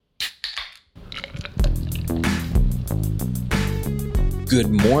Good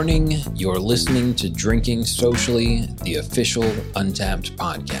morning. You're listening to Drinking Socially, the official Untapped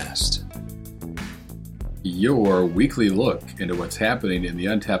podcast. Your weekly look into what's happening in the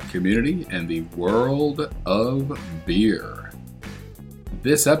Untapped community and the world of beer.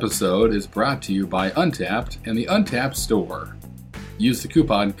 This episode is brought to you by Untapped and the Untapped store. Use the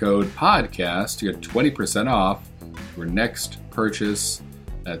coupon code PODCAST to get 20% off your next purchase.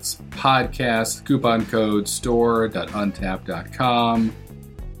 That's podcast, coupon code store.untapped.com.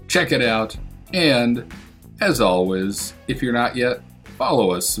 Check it out. And as always, if you're not yet,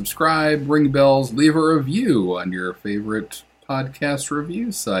 follow us, subscribe, ring bells, leave a review on your favorite podcast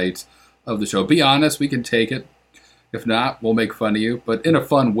review site of the show. Be honest, we can take it. If not, we'll make fun of you, but in a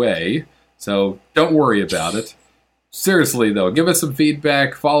fun way. So don't worry about it. Seriously, though, give us some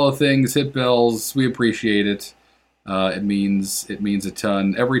feedback, follow things, hit bells. We appreciate it. It means a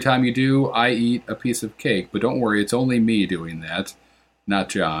ton. Every time you do, I eat a piece of cake. But don't worry, it's only me doing that, not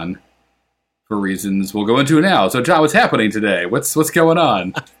John, for reasons we'll go into now. So, John, what's happening today? What's going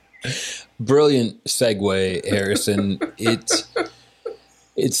on? Brilliant segue, Harrison. It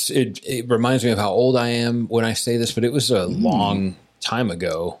reminds me of how old I am when I say this, but it was a long time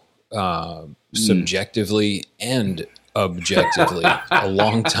ago, subjectively and objectively, a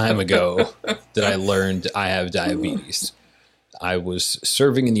long time ago that I learned I have diabetes. I was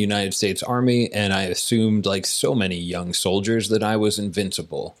serving in the United States Army, and I assumed, like so many young soldiers, that I was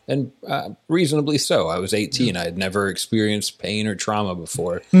invincible. And reasonably so. I was 18. I had never experienced pain or trauma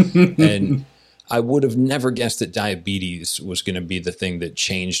before. And I would have never guessed that diabetes was going to be the thing that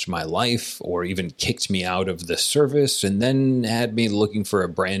changed my life or even kicked me out of the service and then had me looking for a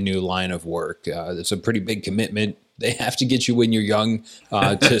brand new line of work. It's a pretty big commitment. They have to get you when you're young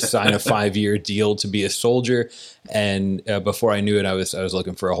to sign a 5-year deal to be a soldier. And before I knew it, I was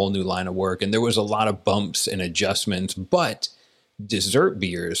looking for a whole new line of work. And there was a lot of bumps and adjustments, but dessert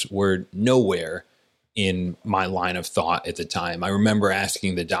beers were nowhere in my line of thought at the time. I remember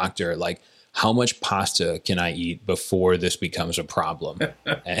asking the doctor, like, how much pasta can I eat before this becomes a problem?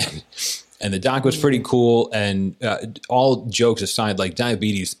 And the doc was pretty cool. And all jokes aside, like,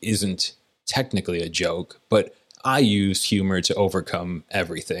 diabetes isn't technically a joke, but I use humor to overcome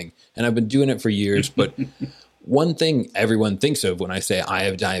everything. And I've been doing it for years. But one thing everyone thinks of when I say I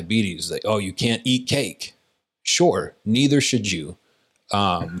have diabetes is like, oh, you can't eat cake. Sure, neither should you.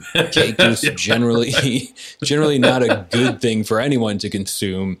 Cake is generally not a good thing for anyone to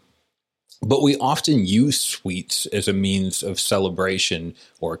consume. But we often use sweets as a means of celebration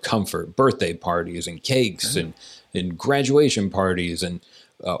or comfort. Birthday parties and cakes and graduation parties and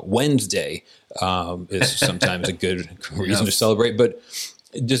Wednesday is sometimes a good reason to celebrate. But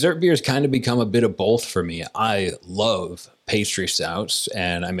dessert beers kind of become a bit of both for me. I love pastry stouts,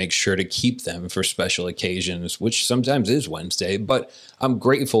 and I make sure to keep them for special occasions, which sometimes is Wednesday. But I'm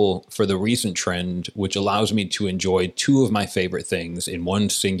grateful for the recent trend, which allows me to enjoy two of my favorite things in one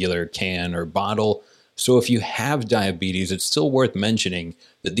singular can or bottle. So if you have diabetes, it's still worth mentioning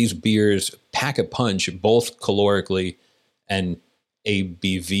that these beers pack a punch, both calorically and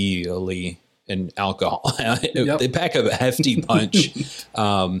ABV-ally and alcohol. Yep. They pack a hefty punch.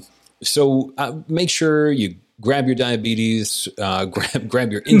 So make sure you grab your diabetes,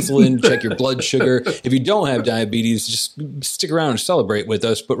 grab your insulin, check your blood sugar. If you don't have diabetes, just stick around and celebrate with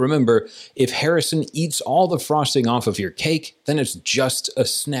us. But remember, if Harrison eats all the frosting off of your cake, then it's just a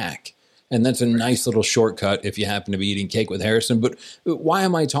snack. And that's a nice little shortcut if you happen to be eating cake with Harrison. But why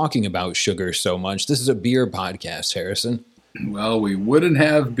am I talking about sugar so much? This is a beer podcast, Harrison. Well, we wouldn't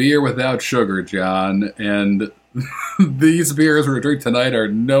have beer without sugar, John, and these beers we're drinking tonight are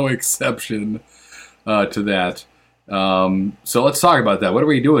no exception to that. So let's talk about that. What are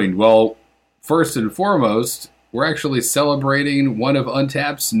we doing? Well, first and foremost, we're actually celebrating one of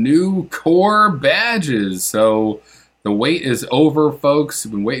Untapped's new core badges. So the wait is over, folks.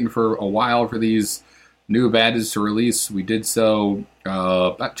 We've been waiting for a while for these new badges to release. We did so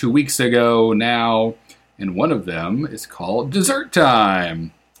about 2 weeks ago now. And one of them is called Dessert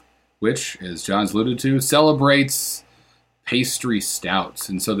Time, which, as John's alluded to, celebrates pastry stouts.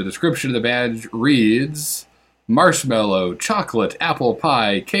 And so the description of the badge reads, marshmallow, chocolate, apple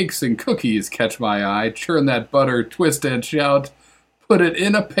pie, cakes and cookies catch my eye. Churn that butter, twist and shout. Put it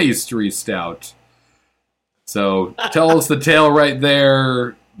in a pastry stout. So tell us the tale right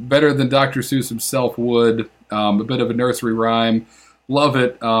there. Better than Dr. Seuss himself would. A bit of a nursery rhyme. Love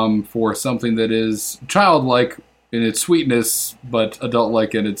it for something that is childlike in its sweetness, but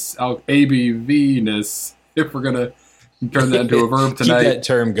adult-like in its ABV-ness, if we're going to turn that into a verb tonight. Keep that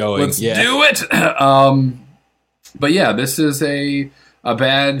term going. Let's do it! But yeah, this is a a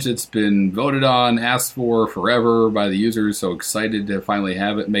badge that's been voted on, asked for forever by the users. So excited to finally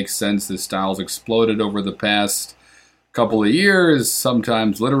have it. Makes sense. This style's exploded over the past couple of years,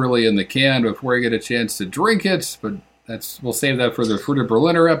 sometimes literally in the can before you get a chance to drink it. But we'll save that for the Fruited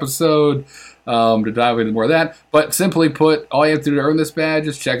Berliner episode to dive into more of that. But simply put, all you have to do to earn this badge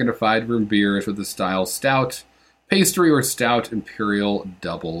is check into 5 room beers with the style stout pastry or stout imperial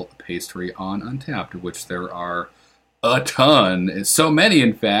double pastry on Untappd, of which there are a ton. It's so many,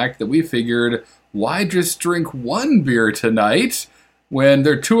 in fact, that we figured, why just drink one beer tonight when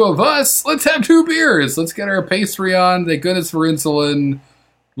there are 2 of us? Let's have 2 beers. Let's get our pastry on. Thank goodness for insulin.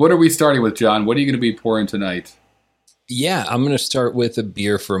 What are we starting with, John? What are you going to be pouring tonight? Yeah, I'm going to start with a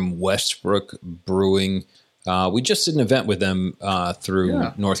beer from Westbrook Brewing. We just did an event with them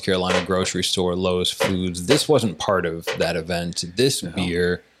through North Carolina grocery store, Lowe's Foods. This wasn't part of that event. This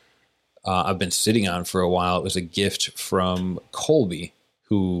beer I've been sitting on for a while. It was a gift from Colby,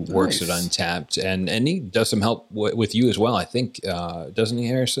 who works at Untappd, and he does some help with you as well, I think. Doesn't he,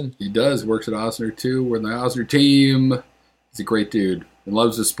 Harrison? He does. Works at Osner, too. We're in the Osner team. He's a great dude and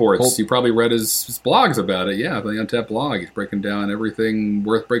loves the sports. You probably read his blogs about it. Yeah, the Untappd blog. He's breaking down everything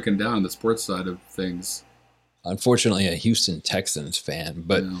worth breaking down on the sports side of things. Unfortunately, a Houston Texans fan.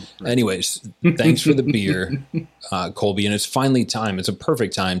 But anyways, thanks for the beer, Colby. And it's finally time. It's a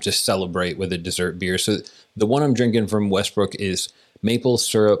perfect time to celebrate with a dessert beer. So the one I'm drinking from Westbrook is maple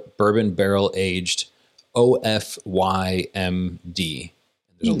syrup bourbon barrel aged OFYMD.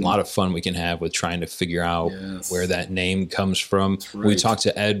 There's a lot of fun we can have with trying to figure out where that name comes from. Right. We talked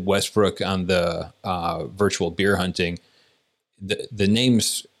to Ed Westbrook on the virtual beer hunting. The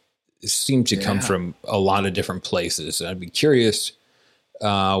names seem to come from a lot of different places. I'd be curious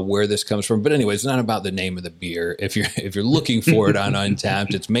where this comes from. But anyway, it's not about the name of the beer. If you're looking for it on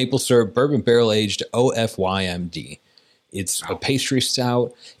Untappd, it's maple syrup bourbon barrel aged OFYMD. It's a pastry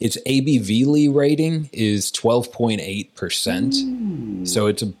stout. Its ABV rating is 12.8%. So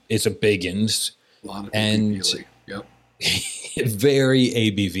it's a biggins. A lot of ABV. Yep. Very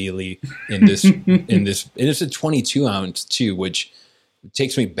ABV in this and it's a 22 ounce too, which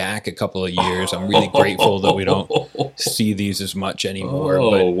takes me back a couple of years. I'm really grateful that we don't see these as much anymore.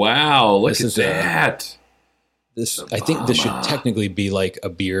 Oh, wow. Look at that. I think this should technically be like a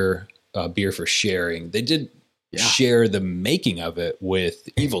beer for sharing. They did share the making of it with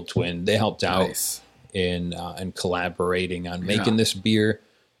Evil Twin. They helped out in collaborating on making this beer.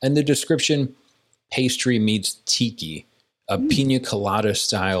 And the description, pastry meets tiki, a pina colada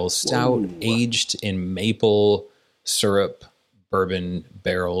style stout aged in maple syrup bourbon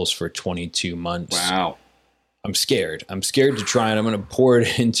barrels for 22 months. Wow. I'm scared. I'm scared to try it. I'm going to pour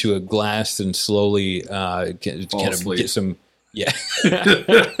it into a glass and slowly kind of get some. Yeah.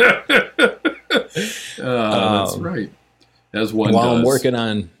 That's right. As one While does. I'm working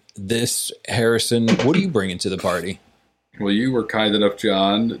on this, Harrison, what are you bringing to the party? Well, you were kind enough,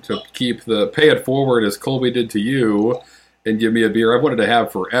 John, to pay it forward as Colby did to you, and give me a beer I've wanted to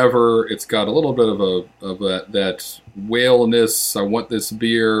have forever. It's got a little bit of that whaleness. I want this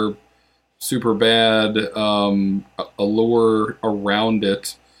beer super bad. Allure around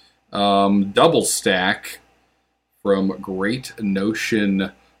it. Double Stack from Great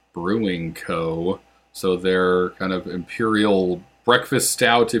Notion Brewing Co. So they're kind of imperial breakfast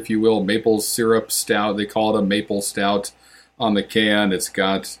stout, if you will, maple syrup stout. They call it a maple stout on the can. It's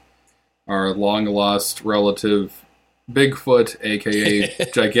got our long-lost relative Bigfoot, a.k.a.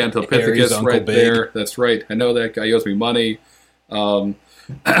 Gigantopithecus, right Big. There. That's right. I know that guy. He owes me money. But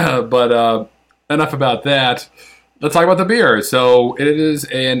enough about that. Let's talk about the beer. So it is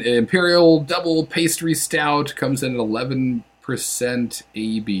an imperial double pastry stout. Comes in at 11%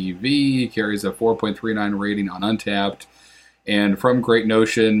 ABV. Carries a 4.39 rating on Untappd. And from Great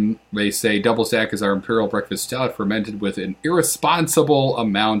Notion, they say Double Stack is our imperial breakfast stout fermented with an irresponsible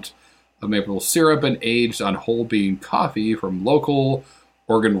amount of maple syrup and aged on whole bean coffee from local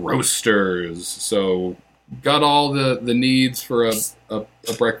Oregon roasters. So got all the needs for a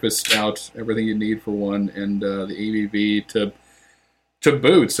breakfast stout, everything you need for one, and the ABV to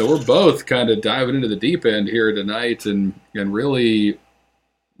boot. So we're both kind of diving into the deep end here tonight and really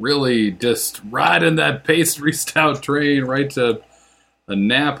just riding that pastry stout train right to a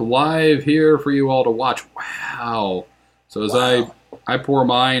nap live here for you all to watch. Wow. So as I pour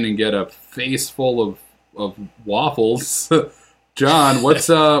mine and get a face full of waffles, John, what's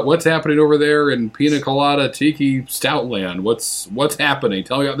happening over there in Pina Colada Tiki Stoutland? What's happening?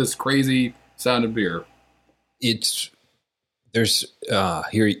 Tell me about this crazy sounding beer. There's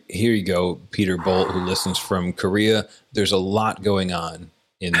here you go, Peter Bolt, who listens from Korea. There's a lot going on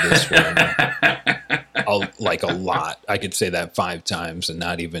in this one. like a lot. I could say that 5 times and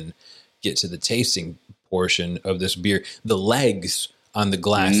not even get to the tasting portion of this beer. The legs on the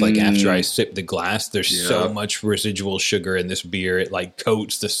glass, like after I sip the glass, there's so much residual sugar in this beer. It like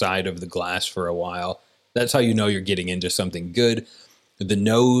coats the side of the glass for a while. That's how you know you're getting into something good. The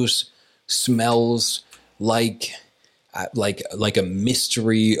nose smells like a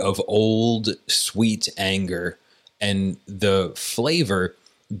mystery of old sweet anger, and the flavor,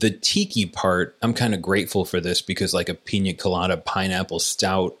 the tiki part, I'm kind of grateful for this because like a pina colada pineapple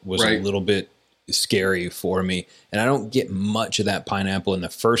stout was a little bit scary for me, and I don't get much of that pineapple in the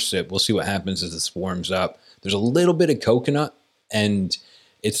first sip. We'll see what happens as this warms up. There's a little bit of coconut, and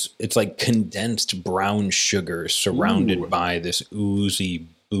it's like condensed brown sugar surrounded by this oozy,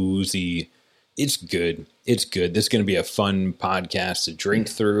 boozy. It's good. It's good. This is going to be a fun podcast to drink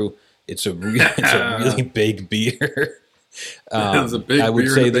through. It's a really big beer. It's a big I would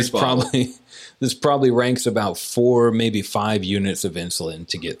beer say in a big bottle. This probably ranks about 4, maybe 5 units of insulin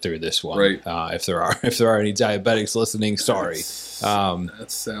to get through this one. Right. If there are any diabetics listening, sorry. That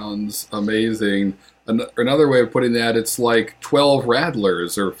sounds amazing. Another way of putting that, it's like 12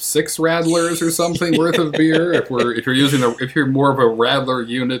 Radlers or 6 Radlers or something worth of beer. If you're more of a Radler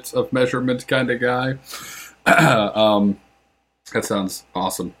unit of measurement kind of guy, that sounds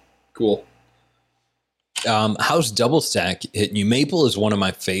awesome. Cool. How's Double Stack hitting you? Maple is one of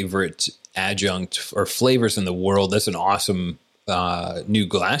my favorite adjunct or flavors in the world. That's an awesome new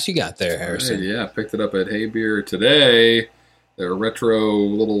glass you got there, Harrison. Right, yeah, picked it up at Hey Beer today. They're retro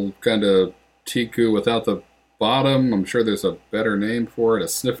little kind of Tiku without the bottom. I'm sure there's a better name for it. A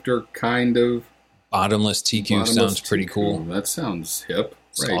snifter kind of. Bottomless TQ sounds pretty cool. That sounds hip.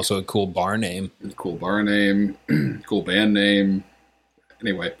 It's also a cool bar name. It's a cool bar name. Cool band name.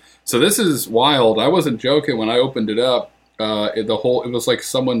 Anyway, so this is wild. I wasn't joking when I opened it up. It was like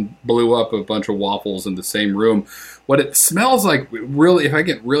someone blew up a bunch of waffles in the same room. What it smells like, really, if I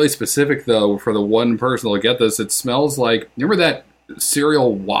get really specific though, for the one person that'll get this, it smells like, remember that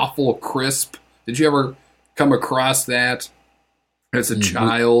cereal waffle crisp? Did you ever come across that as a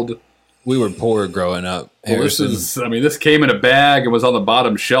child? We were poor growing up. Well, this came in a bag and was on the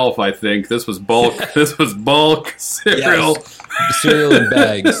bottom shelf, I think. This was bulk. This was bulk cereal. Yes. Cereal in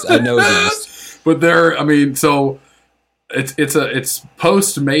bags. I know these. But so it's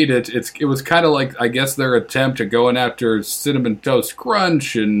Postmate it. It was kind of like, I guess, their attempt at going after Cinnamon Toast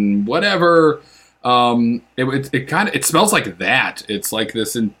Crunch and whatever. It smells like that. It's like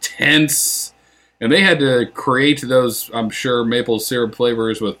this intense, and they had to create those, I'm sure, maple syrup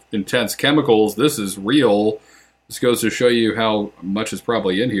flavors with intense chemicals. This is real. This goes to show you how much is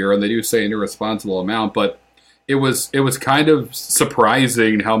probably in here, and they do say an irresponsible amount, but it was kind of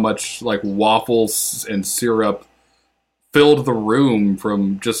surprising how much like waffles and syrup filled the room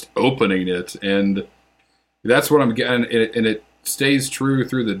from just opening it, and that's what I'm getting. And it stays true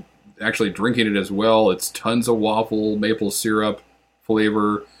through the actually drinking it as well. It's tons of waffle, maple syrup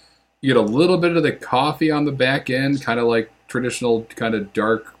flavor. You get a little bit of the coffee on the back end, kind of like traditional kind of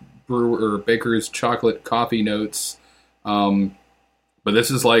dark brewer or baker's chocolate coffee notes. But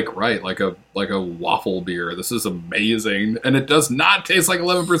this is like a waffle beer. This is amazing, and it does not taste like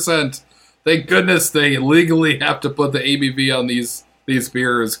 11%. Thank goodness they legally have to put the ABV on these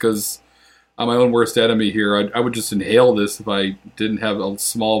beers, because I'm my own worst enemy here. I would just inhale this if I didn't have a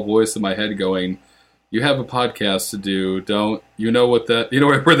small voice in my head going, "You have a podcast to do. Don't you know where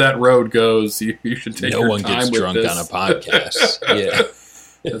that road goes? You should take your time with this." No one gets drunk on a podcast. Yeah,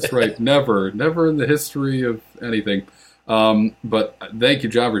 that's right. Never in the history of anything. But thank you,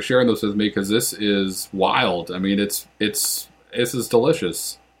 John, for sharing this with me, because this is wild. I mean, this is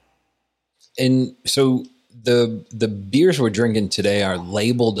delicious. And so the beers we're drinking today are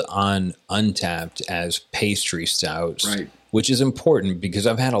labeled on Untappd as pastry stouts, right? Which is important because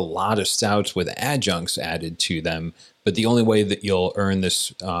I've had a lot of stouts with adjuncts added to them, but the only way that you'll earn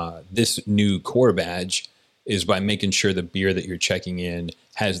this new core badge is by making sure the beer that you're checking in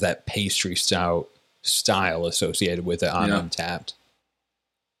has that pastry stout style associated with it on Untappd.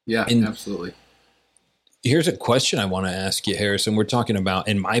 Yeah, and absolutely. Here's a question I want to ask you, Harrison. We're talking about,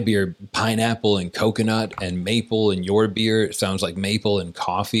 in my beer, pineapple and coconut and maple. In your beer, it sounds like maple and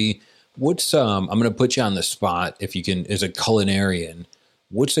coffee. What's I'm going to put you on the spot, if you can, as a culinarian.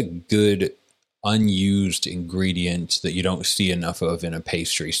 What's a good unused ingredient that you don't see enough of in a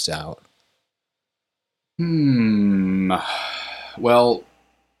pastry stout? Well,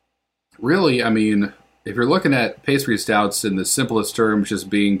 really, I mean, if you're looking at pastry stouts in the simplest terms, just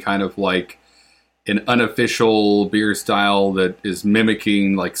being kind of like an unofficial beer style that is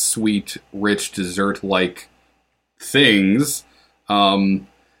mimicking like sweet, rich, dessert-like things,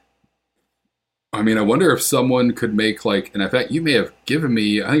 I mean, I wonder if someone could make like, and in fact, you may have given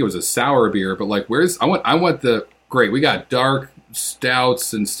me, I think it was a sour beer, but like, I want the, great, we got dark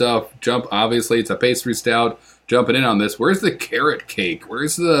stouts and stuff. Obviously, it's a pastry stout. Jumping in on this, where's the carrot cake?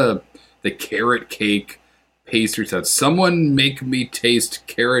 Where's the carrot cake pastry stout? Someone make me taste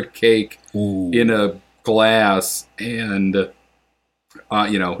carrot cake in a glass, and,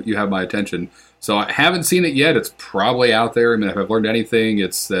 you have my attention. So I haven't seen it yet. It's probably out there. I mean, if I've learned anything,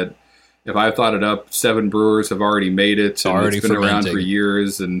 it's that if I've thought it up, 7 brewers have already made it. It's been around for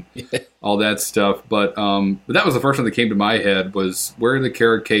years and all that stuff. But that was the first one that came to my head was, where are the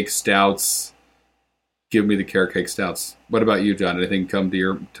carrot cake stouts? Give me the carrot cake stouts. What about you, John? Anything come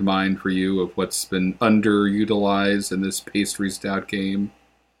to mind for you of what's been underutilized in this pastry stout game?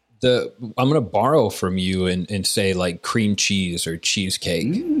 I'm going to borrow from you and say like cream cheese or cheesecake.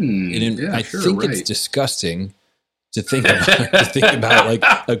 I think it's disgusting to think about like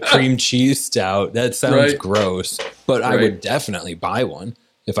a cream cheese stout. That sounds gross, but I would definitely buy one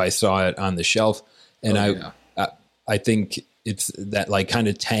if I saw it on the shelf. And I think it's that like kind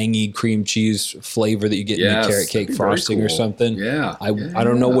of tangy cream cheese flavor that you get in the carrot cake frosting or something. Yeah. I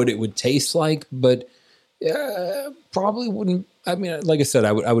don't know what it would taste like, but probably wouldn't. I mean, like I said,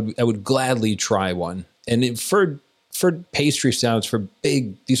 I would gladly try one. And for pastry stouts, for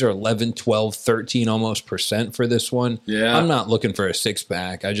big, these are 11, 12, 13 almost % for this one. Yeah. I'm not looking for a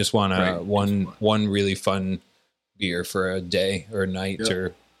 6-pack. I just want one really fun beer for a day or a night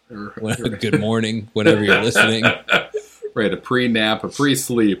or good morning, whenever you're listening. Right, a pre-nap, a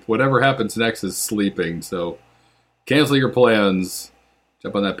pre-sleep. Whatever happens next is sleeping. So cancel your plans.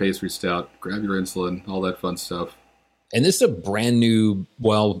 Jump on that pastry stout. Grab your insulin. All that fun stuff. And this is a brand new,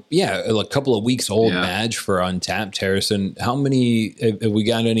 a couple of weeks old badge for Untapped, Harrison. How many, have we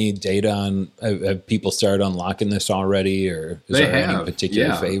got any data on, have people started unlocking this already, or is there any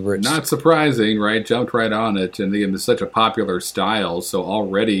particular favorites? Not surprising, right? Jumped right on it. And again, it's such a popular style. So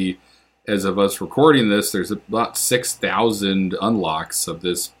already, as of us recording this, there's about 6,000 unlocks of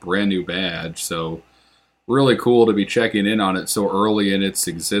this brand new badge. So really cool to be checking in on it so early in its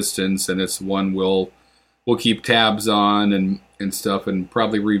existence. And it's one we'll keep tabs on and stuff, and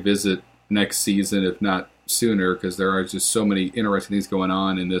probably revisit next season, if not sooner, because there are just so many interesting things going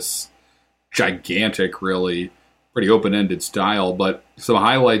on in this gigantic, really pretty open-ended style. But some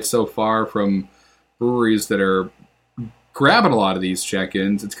highlights so far from breweries that are grabbing a lot of these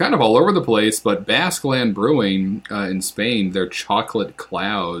check-ins. It's kind of all over the place, but Basque Land Brewing in Spain, their Chocolate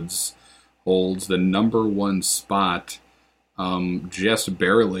Clouds holds the #1 spot, just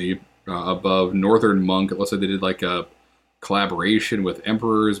barely above Northern Monk. It looks like they did like a collaboration with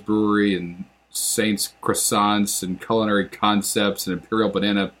Emperor's Brewery and Saints Croissants and Culinary Concepts and Imperial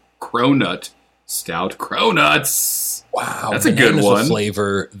Banana Cronut Stout. Cronuts! Wow. That's a good one. A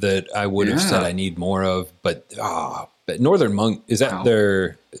flavor that I would have said I need more of, but Northern Monk, is that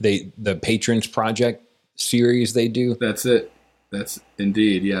the Patrons Project series they do? That's it. That's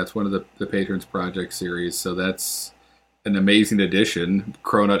indeed. Yeah, it's one of the Patrons Project series. So that's an amazing addition.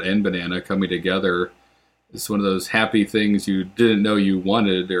 Cronut and banana coming together. It's one of those happy things you didn't know you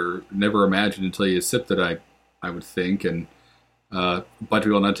wanted or never imagined until you sipped it, I would think. And a bunch of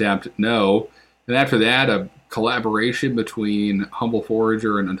people on Untapped know. And after that, a collaboration between Humble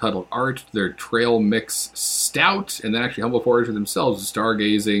Forager and Untitled Art, their Trail Mix Stout, and then actually Humble Forager themselves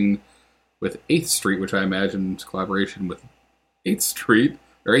stargazing with 8th Street, which I imagine is a collaboration with 8th Street,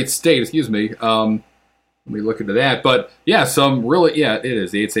 or 8th State, excuse me. Let me look into that. But yeah, it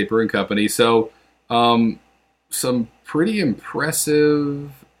is the 8th State Brewing Company. So some pretty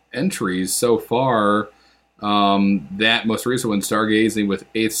impressive entries so far. That most recent one, Stargazing with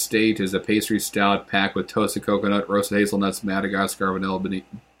 8th State, is a pastry stout packed with toasted coconut, roasted hazelnuts, Madagascar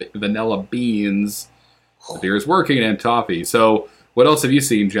vanilla beans. The beer is working, and toffee. So what else have you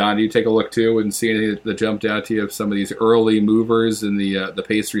seen, John? Do you take a look too and see anything that jumped out to you of some of these early movers in the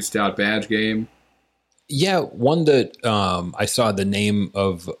pastry stout badge game? Yeah, one that I saw the name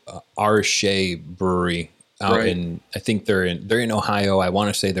of Arche Brewery out in, I think they're in Ohio. I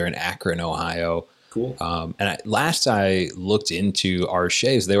want to say they're in Akron, Ohio. Cool. Last I looked into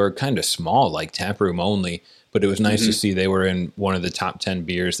Arche's, they were kind of small, like taproom only, but it was nice to see they were in one of the top 10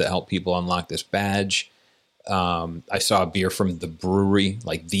 beers that help people unlock this badge. I saw a beer from the brewery,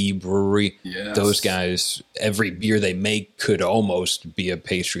 like the brewery. Yes. Those guys, every beer they make could almost be a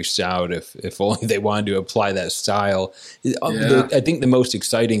pastry stout if only they wanted to apply that style. I think the most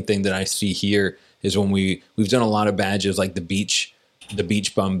exciting thing that I see here is when we've done a lot of badges like the Beach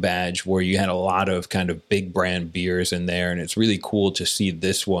Bum badge, where you had a lot of kind of big brand beers in there. And it's really cool to see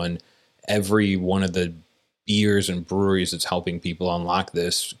this one. Every one of the beers and breweries that's helping people unlock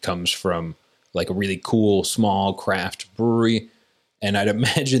this comes from like a really cool small craft brewery. And I'd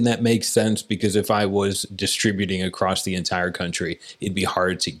imagine that makes sense because if I was distributing across the entire country, it'd be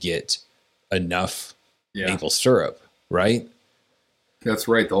hard to get enough maple syrup, right? That's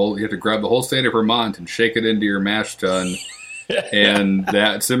right. You have to grab the whole state of Vermont and shake it into your mash tun. And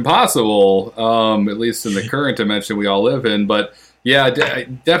that's impossible, at least in the current dimension we all live in. But yeah,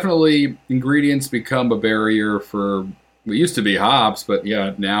 definitely ingredients become a barrier for what used to be hops. But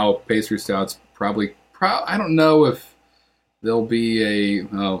yeah, now pastry stouts probably I don't know if there'll be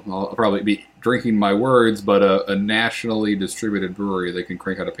I'll probably be drinking my words, but a nationally distributed brewery that can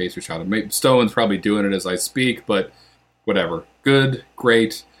crank out a pastry stout. Stone's probably doing it as I speak, but whatever. Good,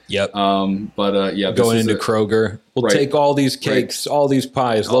 great. Yep. Yeah. Going into Kroger, we'll take all these cakes, all these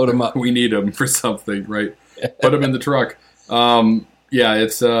pies, load them up. We need them for something, right? Put them in the truck.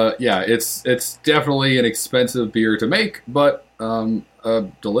 It's definitely an expensive beer to make, but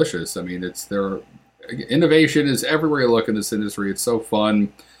delicious. I mean, innovation is everywhere you look in this industry. It's so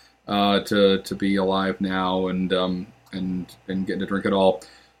fun to be alive now and getting to drink it all.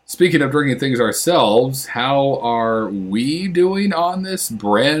 Speaking of drinking things ourselves, how are we doing on this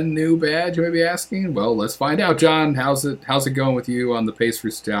brand new badge, you may be asking? Well, let's find out, John. How's it going with you on the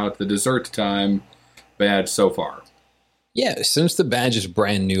pastry stout, the dessert time badge so far? Yeah, since the badge is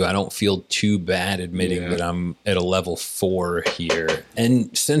brand new, I don't feel too bad admitting that I'm at a level 4 here.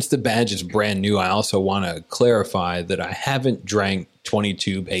 And since the badge is brand new, I also want to clarify that I haven't drank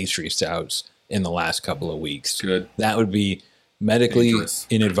 22 pastry stouts in the last couple of weeks. Good. That would be medically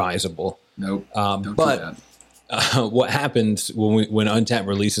inadvisable. Nope. Don't do that. What happens when Untappd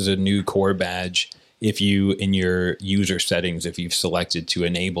releases a new core badge, if you, in your user settings, if you've selected to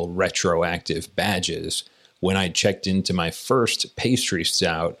enable retroactive badges, when I checked into my first pastry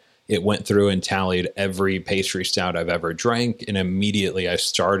stout, it went through and tallied every pastry stout I've ever drank, and immediately I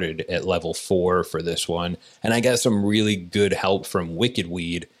started at level 4 for this one. And I got some really good help from Wicked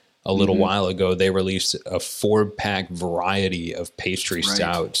Weed. A little while ago, they released a 4-pack variety of pastry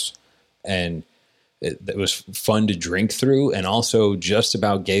stouts, and it was fun to drink through, and also just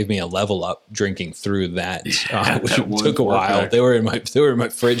about gave me a level up drinking through that, which took a while. They were in my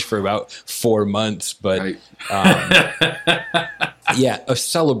fridge for about 4 months, but yeah, a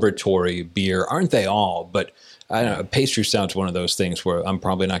celebratory beer, aren't they all? But I don't know, pastry stout's one of those things where I'm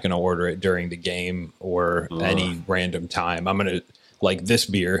probably not going to order it during the game or any random time. I'm going to, like this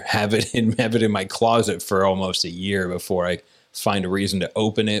beer, have it in my closet for almost a year before I find a reason to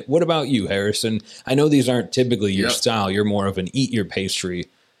open it. What about you, Harrison? I know these aren't typically your style. You're more of an eat your pastry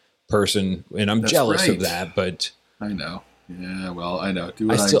person, and I'm jealous of that. But I know. Yeah, well, I know.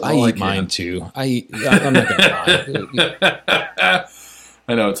 I eat mine too. I'm not gonna lie.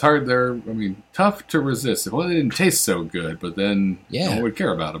 I know it's hard. They're, tough to resist. Well, they didn't taste so good, but then no one would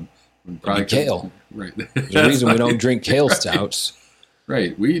care about them. Probably kale. Right. There's a reason we don't drink kale stouts.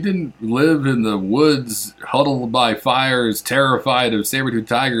 Right. We didn't live in the woods, huddled by fires, terrified of saber-toothed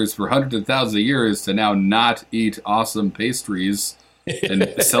tigers for hundreds of thousands of years to now not eat awesome pastries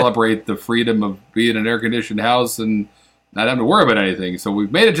and celebrate the freedom of being in an air-conditioned house and not having to worry about anything. So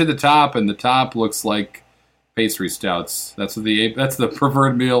we've made it to the top, and the top looks like pastry stouts. That's the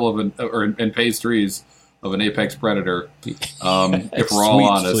preferred meal and pastries of an apex predator. If we're all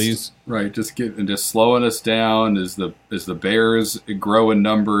honest, please. Right? Just slowing us down as the bears grow in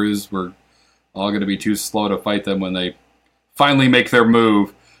numbers. We're all going to be too slow to fight them when they finally make their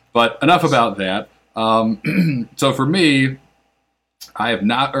move. But enough about that. So for me, I have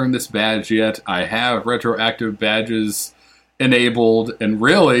not earned this badge yet. I have retroactive badges enabled, and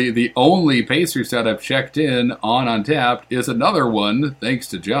really the only pastry stout I've checked in on Untappd is another one, thanks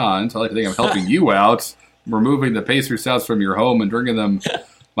to John. So I like to think I'm helping you out, removing the pastry stouts from your home and drinking them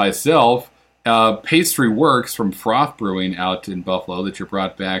myself. Pastry Works from Froth Brewing out in Buffalo that you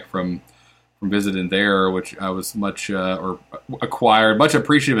brought back from visiting there, which I was acquired, much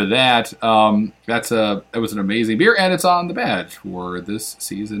appreciative of that. It was an amazing beer, and it's on the badge for this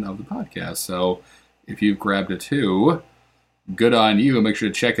season of the podcast. So if you've grabbed it too, good on you. Make sure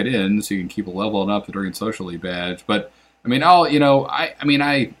to check it in so you can keep leveling up the Drinking Socially badge. But maybe.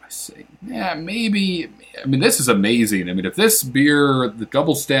 This is amazing. If this beer, the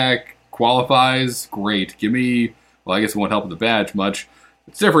double stack, qualifies, great. Give me, well, I guess it won't help with the badge much.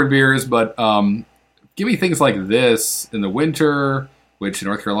 It's different beers, but give me things like this in the winter, which in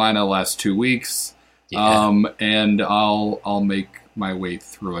North Carolina lasts 2 weeks, and I'll make my way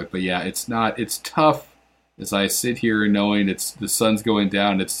through it. But yeah, it's tough as I sit here knowing the sun's going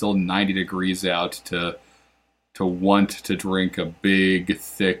down and it's still 90 degrees out to want to drink a big,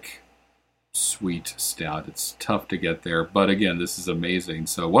 thick sweet stout. It's tough to get there, but again, this is amazing.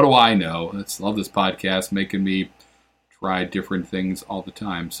 So what do I know? Love this podcast, making me try different things all the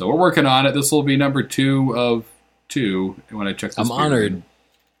time. So we're working on it. This will be number 2 of 2 when I check this. I'm honored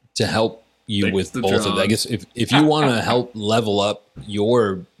to help you Thanks with to both John. of them. I guess if you want to help level up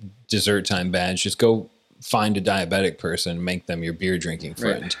your dessert time badge, just go find a diabetic person, make them your beer drinking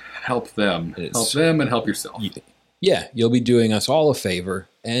friend. Right. Help them. It's- Help them and help yourself. Yeah, you'll be doing us all a favor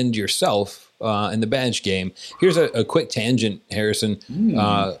and yourself in the badge game. Here's a quick tangent, Harrison.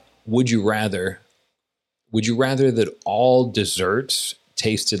 Would you rather that all desserts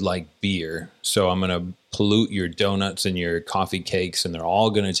tasted like beer? So I'm going to pollute your donuts and your coffee cakes and they're all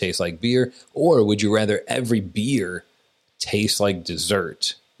going to taste like beer. Or would you rather every beer taste like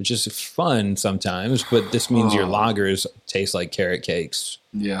dessert? Which is fun sometimes, but this means your lagers taste like carrot cakes.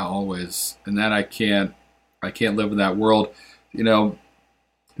 Yeah, always. And that I can't live in that world. You know,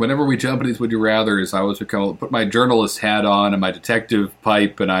 whenever we jump into these Would You Rathers, I always put my journalist hat on and my detective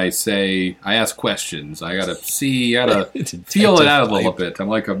pipe, and I ask questions. I gotta feel it out a little bit. I'm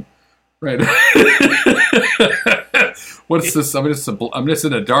like right. What's this? I'm just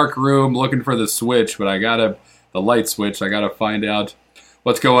in a dark room looking for the switch, but the light switch. I gotta find out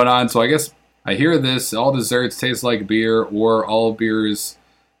what's going on. So I guess I hear this: all desserts taste like beer, or all beers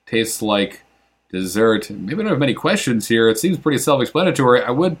taste like dessert. Maybe I don't have many questions here. It seems pretty self-explanatory.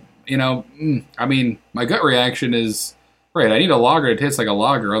 I would, my gut reaction is, right, I need a lager to taste like a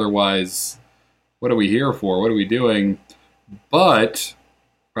lager. Otherwise, what are we here for? What are we doing? But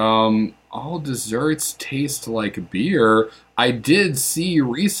all desserts taste like beer. I did see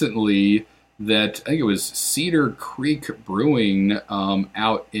recently that, I think it was Cedar Creek Brewing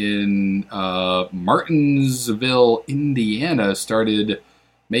out in Martinsville, Indiana, started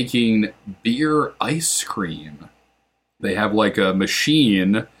making beer ice cream. They have like a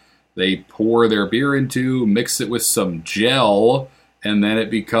machine they pour their beer into, mix it with some gel, and then it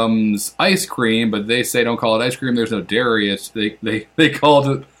becomes ice cream. But they say don't call it ice cream. There's no dairy. They called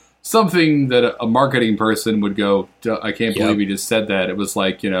it something that a marketing person would go, I can't believe you just said that. It was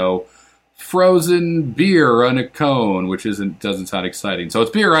like, frozen beer on a cone, which doesn't sound exciting. So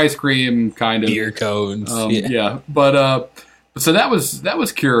it's beer ice cream, kind of. Beer cones. Yeah. But so that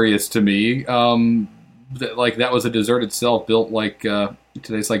was curious to me. That was a dessert itself built like to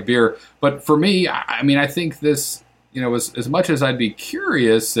taste like beer. But for me, I think this, as much as I'd be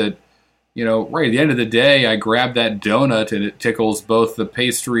curious that, right at the end of the day, I grab that donut and it tickles both the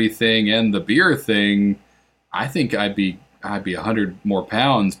pastry thing and the beer thing. I think I'd be 100 more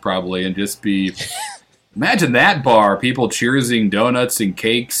pounds probably, and just be imagine that bar, people cheersing donuts and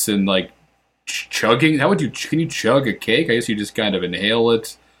cakes and like chugging. Can you chug a cake? I guess you just kind of inhale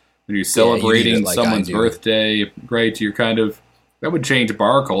it when you're celebrating like someone's birthday. Right, that would change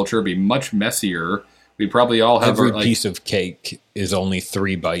bar culture. It'd be much messier. We'd probably all have every piece of cake is only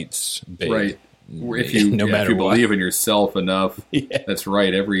 3 bites big. Right. If you believe in yourself enough, that's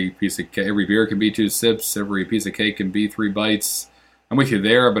right. Every beer can be 2 sips. Every piece of cake can be 3 bites. I'm with you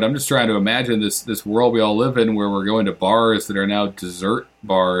there, but I'm just trying to imagine this world we all live in, where we're going to bars that are now dessert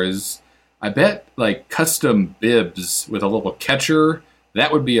bars. I bet like custom bibs with a little catcher,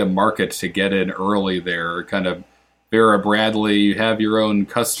 that would be a market to get in early there. Kind of Vera Bradley, you have your own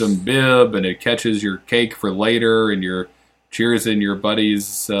custom bib, and it catches your cake for later, and you're cheersing your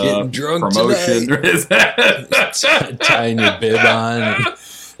buddy's promotion. Tying your bib on.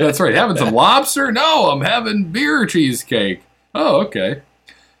 That's right. Having some lobster? No, I'm having beer cheesecake. Oh, okay.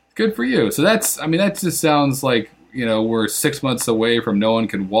 Good for you. So that just sounds like, we're 6 months away from no one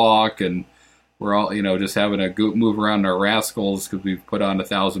can walk, and we're all, just having to move around in our rascals because we've put on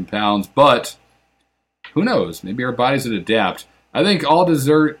 1,000 pounds. But who knows? Maybe our bodies would adapt. I think all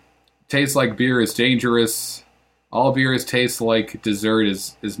dessert tastes like beer is dangerous. All beers taste like dessert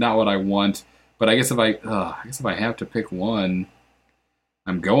is not what I want. But I guess if I have to pick one,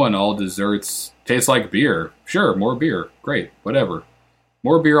 I'm going all desserts taste like beer. Sure, more beer. Great, whatever.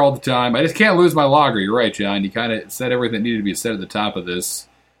 More beer all the time. I just can't lose my lager. You're right, John. You kind of said everything that needed to be said at the top of this.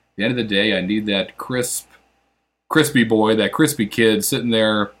 At the end of the day, I need that crispy boy, that crispy kid sitting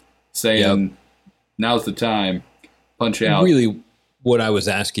there saying, now's the time. Punch out. Really, what I was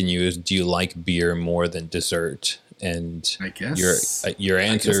asking you is, do you like beer more than dessert? And I guess your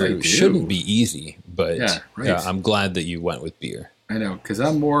answer shouldn't be easy, but I'm glad that you went with beer. I know, because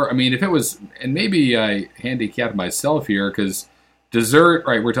I'm more, if it was, and maybe I handicapped myself here, because dessert,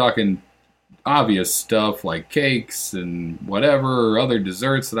 right, we're talking obvious stuff like cakes and whatever, or other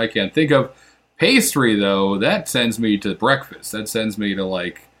desserts that I can't think of. Pastry, though, that sends me to breakfast. That sends me to,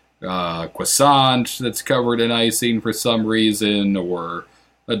 like, croissant that's covered in icing for some reason, or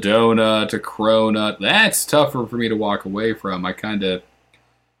a donut, a cronut. That's tougher for me to walk away from. I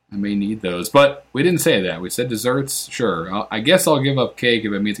may need those. But we didn't say that. We said desserts. Sure. I guess I'll give up cake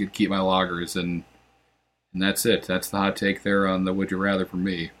if it means I can keep my lagers. And that's it. That's the hot take there on the Would You Rather for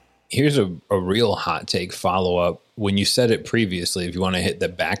me. Here's a real hot take follow-up. When you said it previously, if you want to hit the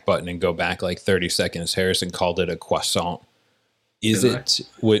back button and go back like 30 seconds, Harrison called it a croissant. Is it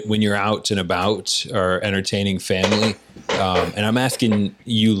when you're out and about or entertaining family? And I'm asking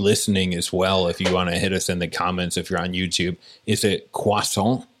you listening as well, if you want to hit us in the comments, if you're on YouTube, is it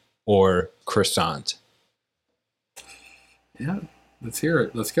croissant or croissant? Yeah. Let's hear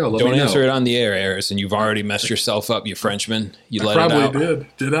it. Let's go. Don't answer it on the air, Harrison. You've already messed yourself up, you Frenchman. You let it out. Probably did.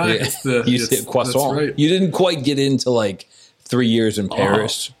 Did I? Yeah. You said croissant. Right. You didn't quite get into like 3 years in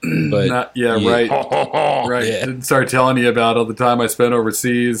Paris. But right. Right. Yeah. Didn't start telling you about all the time I spent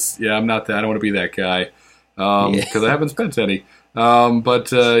overseas. Yeah, I'm not that. I don't want to be that guy because I haven't spent any.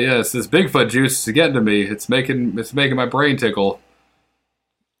 Yes, this Bigfoot juice is getting to me. It's making my brain tickle.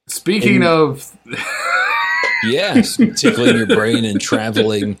 Speaking of... Yes, tickling your brain and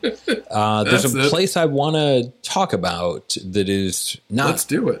traveling. There's a place I want to talk about that is not Let's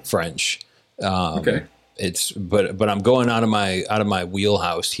do it. French. Okay. But I'm going out of my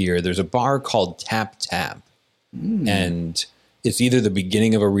wheelhouse here. There's a bar called Tap Tap, and it's either the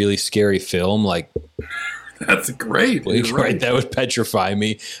beginning of a really scary film, like that's great. Right, that would petrify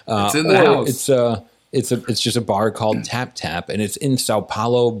me. It's in the house. It's just a bar called Tap Tap, and it's in Sao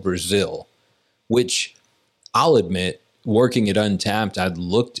Paulo, Brazil, which I'll admit, working at Untapped, I'd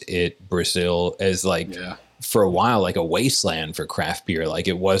looked at Brazil as for a while, like a wasteland for craft beer. Like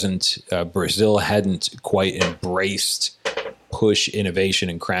it wasn't, Brazil hadn't quite embraced push innovation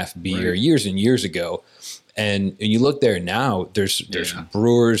in craft beer years and years ago. And you look there now, there's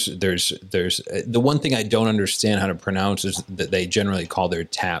brewers, there's the one thing I don't understand how to pronounce is that they generally call their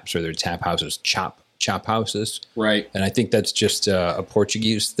taps or their tap houses chop houses. Right. And I think that's just a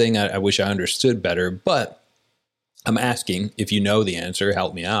Portuguese thing. I wish I understood better, but I'm asking, if you know the answer,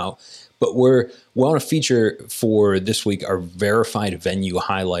 help me out. But we want to feature for this week our verified venue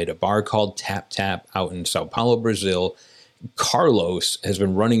highlight, a bar called Tap Tap out in Sao Paulo, Brazil. Carlos has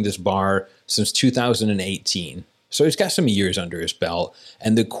been running this bar since 2018. So he's got some years under his belt.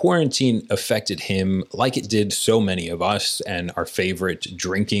 And the quarantine affected him like it did so many of us and our favorite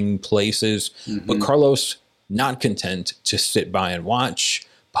drinking places. Mm-hmm. But Carlos, not content to sit by and watch,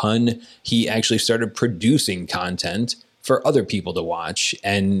 he actually started producing content for other people to watch,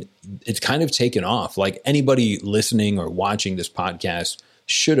 and it's kind of taken off. Like anybody listening or watching this podcast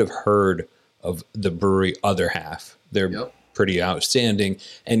should have heard of the brewery Other Half. They're pretty outstanding.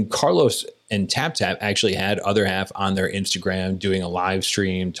 And Carlos and Tap Tap actually had Other Half on their Instagram doing a live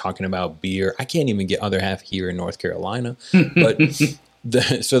stream talking about beer. I can't even get Other Half here in North Carolina, but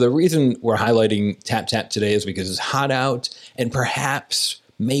so the reason we're highlighting Tap Tap today is because it's hot out, and perhaps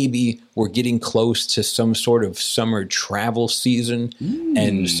maybe we're getting close to some sort of summer travel season,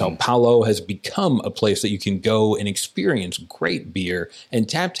 and Sao Paulo has become a place that you can go and experience great beer. And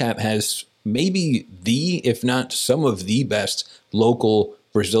Tap Tap has maybe if not some of the best local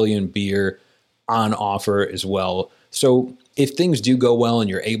Brazilian beer on offer as well. So if things do go well and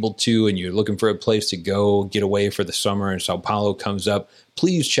you're able to, and you're looking for a place to go get away for the summer and Sao Paulo comes up,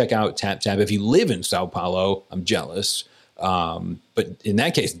 please check out Tap Tap. If you live in Sao Paulo, I'm jealous. But in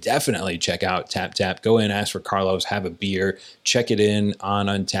that case, definitely check out Tap Tap. Go in, ask for Carlos, have a beer, check it in on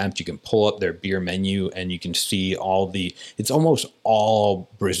Untapped. You can pull up their beer menu and you can see it's almost all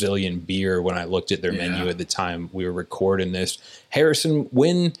Brazilian beer when I looked at their menu at the time we were recording this. Harrison,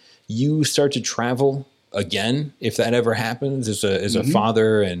 when you start to travel again, if that ever happens as a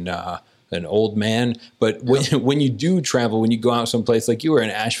father and, an old man, but when you do travel, when you go out someplace, like you were in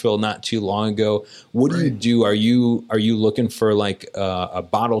Asheville not too long ago, what do you do? Are you looking for like a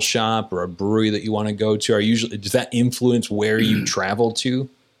bottle shop or a brewery that you want to go to? Does that influence where you travel to?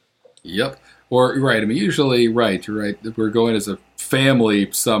 Yep. Or right. I mean, usually, right. You're right. We're going as a family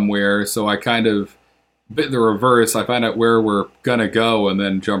somewhere, so I kind of bit the reverse. I find out where we're gonna go, and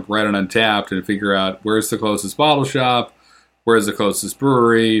then jump right on Untapped and figure out where's the closest bottle shop, where's the closest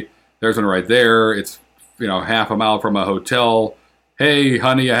brewery. There's one right there. It's, half a mile from a hotel. Hey,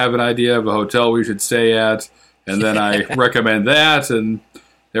 honey, I have an idea of a hotel we should stay at. And then I recommend that. And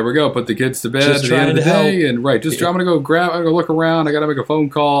there we go. Put the kids to bed just at the end of the day. And I'm going to go look around. I got to make a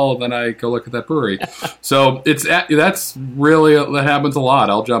phone call. Then I go look at that brewery. So that's really, that happens a lot.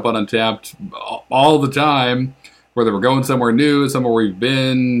 I'll jump on Untapped all the time, whether we're going somewhere new, somewhere we've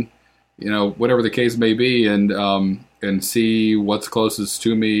been, whatever the case may be. And see what's closest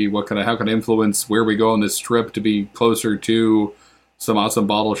to me, how can I influence where we go on this trip to be closer to some awesome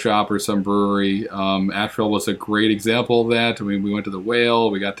bottle shop or some brewery. Asheville was a great example of that. I mean, we went to the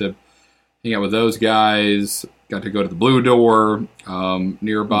Whale. We got to hang out with those guys. Got to go to the Blue Door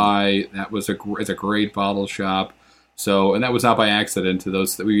nearby. That was it's a great bottle shop. So, and that was not by accident. To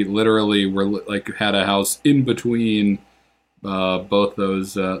those that we literally were like had a house in between both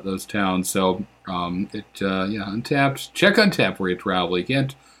those towns. So, Untapped. Check Untapped where you travel. You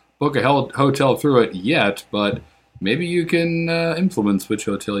can't book a hotel through it yet, but maybe you can influence which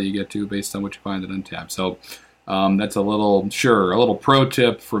hotel you get to based on what you find at Untapped. So, that's a little pro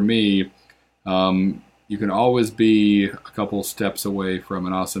tip for me. You can always be a couple steps away from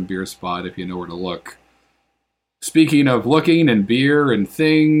an awesome beer spot if you know where to look. Speaking of looking and beer and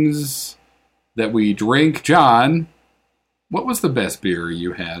things that we drink, John, what was the best beer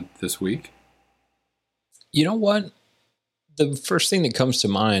you had this week? You know what? The first thing that comes to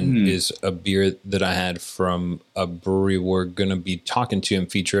mind is a beer that I had from a brewery we're going to be talking to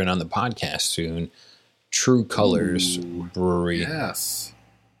and featuring on the podcast soon, True Colors Brewery. Yes.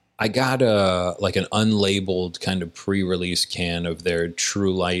 I got an unlabeled kind of pre-release can of their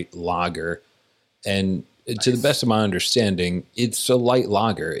True Light Lager, and to the best of my understanding, it's a light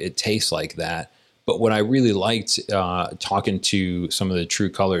lager. It tastes like that. But what I really liked talking to some of the True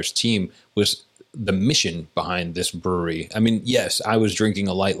Colors team was the mission behind this brewery. I mean, yes, I was drinking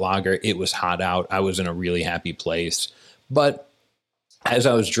a light lager. It was hot out. I was in a really happy place. But as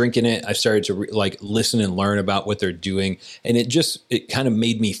I was drinking it, I started to listen and learn about what they're doing. And it kind of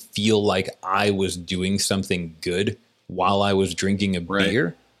made me feel like I was doing something good while I was drinking a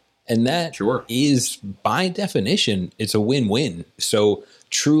beer. And that is, by definition, it's a win-win. So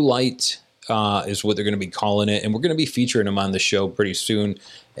True Light is what they're going to be calling it. And we're going to be featuring them on the show pretty soon.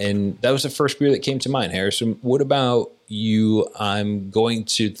 And that was the first beer that came to mind, Harrison. What about you? I'm going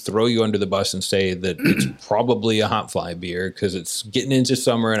to throw you under the bus and say that it's probably a Hopfly beer because it's getting into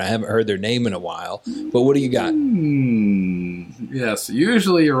summer and I haven't heard their name in a while. But what do you got? Yes,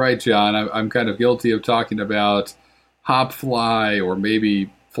 usually you're right, John. I'm kind of guilty of talking about Hopfly or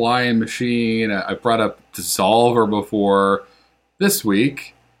maybe Flying Machine. I brought up Dissolver before. This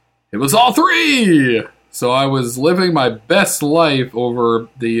week, it was all three! So I was living my best life over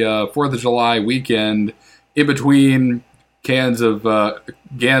the 4th of July weekend in between cans of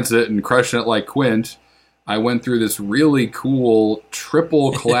Gansett and crushing it like Quint. I went through this really cool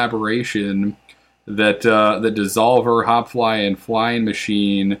triple collaboration that the Dissolver, Hopfly, and Flying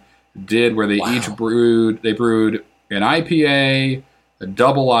Machine did where they each brewed an IPA, a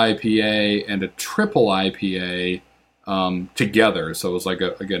double IPA, and a triple IPA together. So it was like,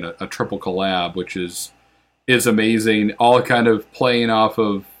 a triple collab, which is amazing. All kind of playing off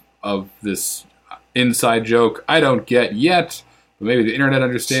of this inside joke I don't get yet, but maybe the internet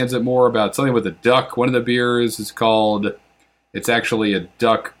understands it more, about something with a duck. One of the beers is it's actually a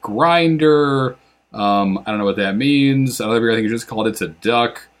duck grinder. I don't know what that means. Another beer I think is just called It's a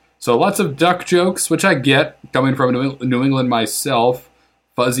Duck. So lots of duck jokes, which I get coming from New England myself.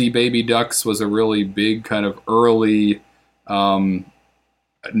 Fuzzy Baby Ducks was a really big kind of early New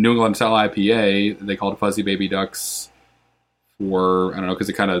England style IPA. They called it Fuzzy Baby Ducks for, I don't know, because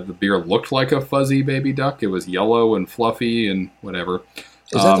the beer looked like a fuzzy baby duck. It was yellow and fluffy and whatever.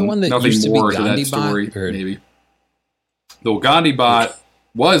 Is that the one that used to be Gandhi Bot? Maybe. The Gandhi Bot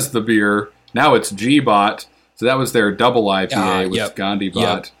was the beer. Now it's G-Bot. So that was their double IPA, Gandhi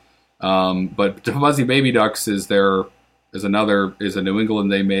Bot. Yep. But Fuzzy Baby Ducks is a New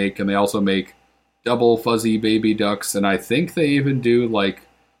England they make, and they also make double Fuzzy Baby Ducks, and I think they even do like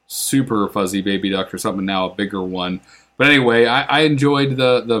Super Fuzzy Baby Ducks or something now, a bigger one. But anyway, I enjoyed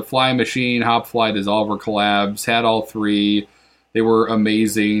the Flying Machine, Hopfly, Dissolver collabs, had all three. They were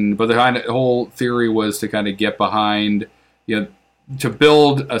amazing, but the whole theory was to kind of get behind, to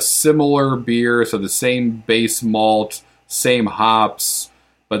build a similar beer, so the same base malt, same hops,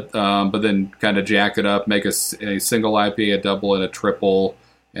 but then kind of jack it up, make a single IPA, a double, and a triple,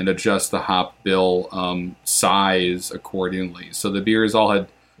 and adjust the hop bill size accordingly. So the beers all had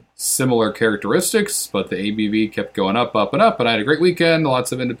similar characteristics, but the ABV kept going up, and up, and I had a great weekend,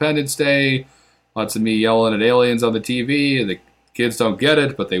 lots of Independence Day, lots of me yelling at aliens on the TV. The kids don't get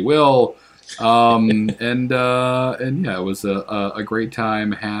it, but they will. And yeah, it was a great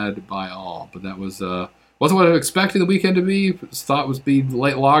time had by all. But that was wasn't what I was expecting the weekend to be. Thought it was be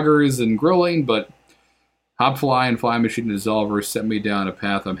light lagers and grilling, but Hopfly and Flying Machine and Dissolver sent me down a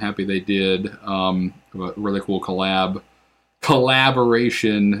path I'm happy they did. A really cool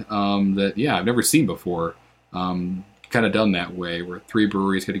collaboration that, I've never seen before. Kind of done that way, where three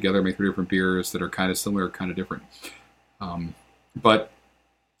breweries get together, make three different beers that are kind of similar, kind of different. But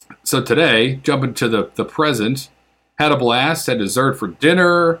so today, jumping to the present, had a blast, had dessert for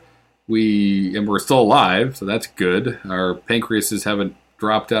dinner. We're still alive, so that's good. Our pancreases haven't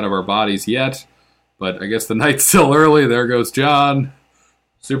dropped out of our bodies yet, but I guess the night's still early. There goes John,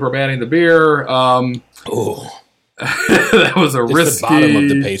 Supermaning the beer. That was a risky. It's the bottom of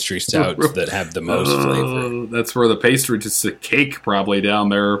the pastry stouts that have the most flavor. That's where the pastry, just a cake probably down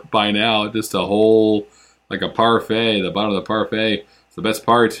there by now. Just a whole, like a parfait, the bottom of the parfait. It's the best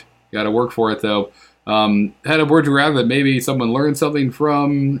part. You got to work for it, though. Had a word to rather that maybe someone learned something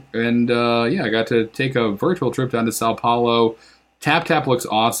from. And, I got to take a virtual trip down to Sao Paulo. Tap Tap looks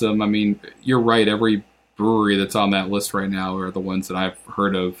awesome. I mean, you're right. Every brewery that's on that list right now are the ones that I've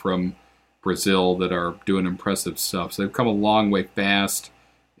heard of from Brazil that are doing impressive stuff. So they've come a long way fast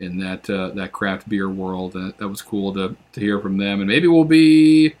in that craft beer world. That was cool to hear from them. And maybe we'll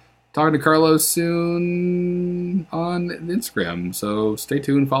be talking to Carlos soon on Instagram. So stay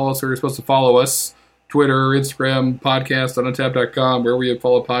tuned. Follow us where you're supposed to follow us. Twitter, Instagram, podcast on untap.com. Wherever you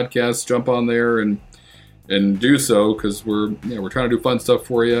follow podcasts, jump on there and do so, because we're trying to do fun stuff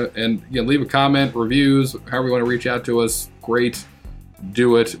for you. And leave a comment, reviews, however you want to reach out to us. Great.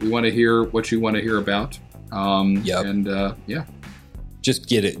 Do it. We want to hear what you want to hear about. And just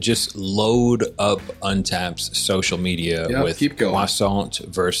get it. Just load up Untapped's social media with croissant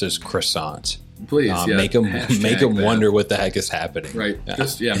versus croissant. Please, make them wonder what the heck is happening. Right.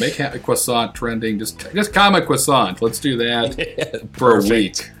 Just make croissant trending. Just comment croissant. Let's do that for a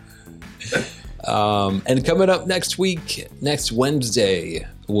week. And coming up next week, next Wednesday,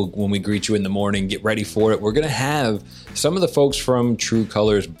 when we greet you in the morning, get ready for it. We're going to have some of the folks from True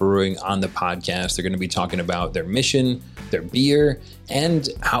Colors Brewing on the podcast. They're going to be talking about their mission, their beer, and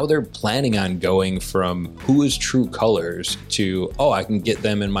how they're planning on going from who is True Colors to, I can get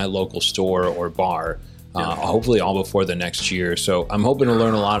them in my local store or bar, hopefully all before the next year. So I'm hoping to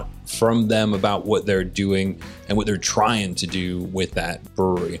learn a lot from them about what they're doing and what they're trying to do with that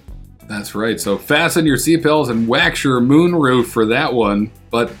brewery. That's right. So fasten your seatbelts and wax your moonroof for that one.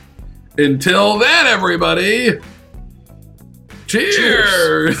 But until then, everybody,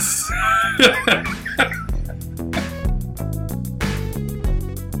 cheers!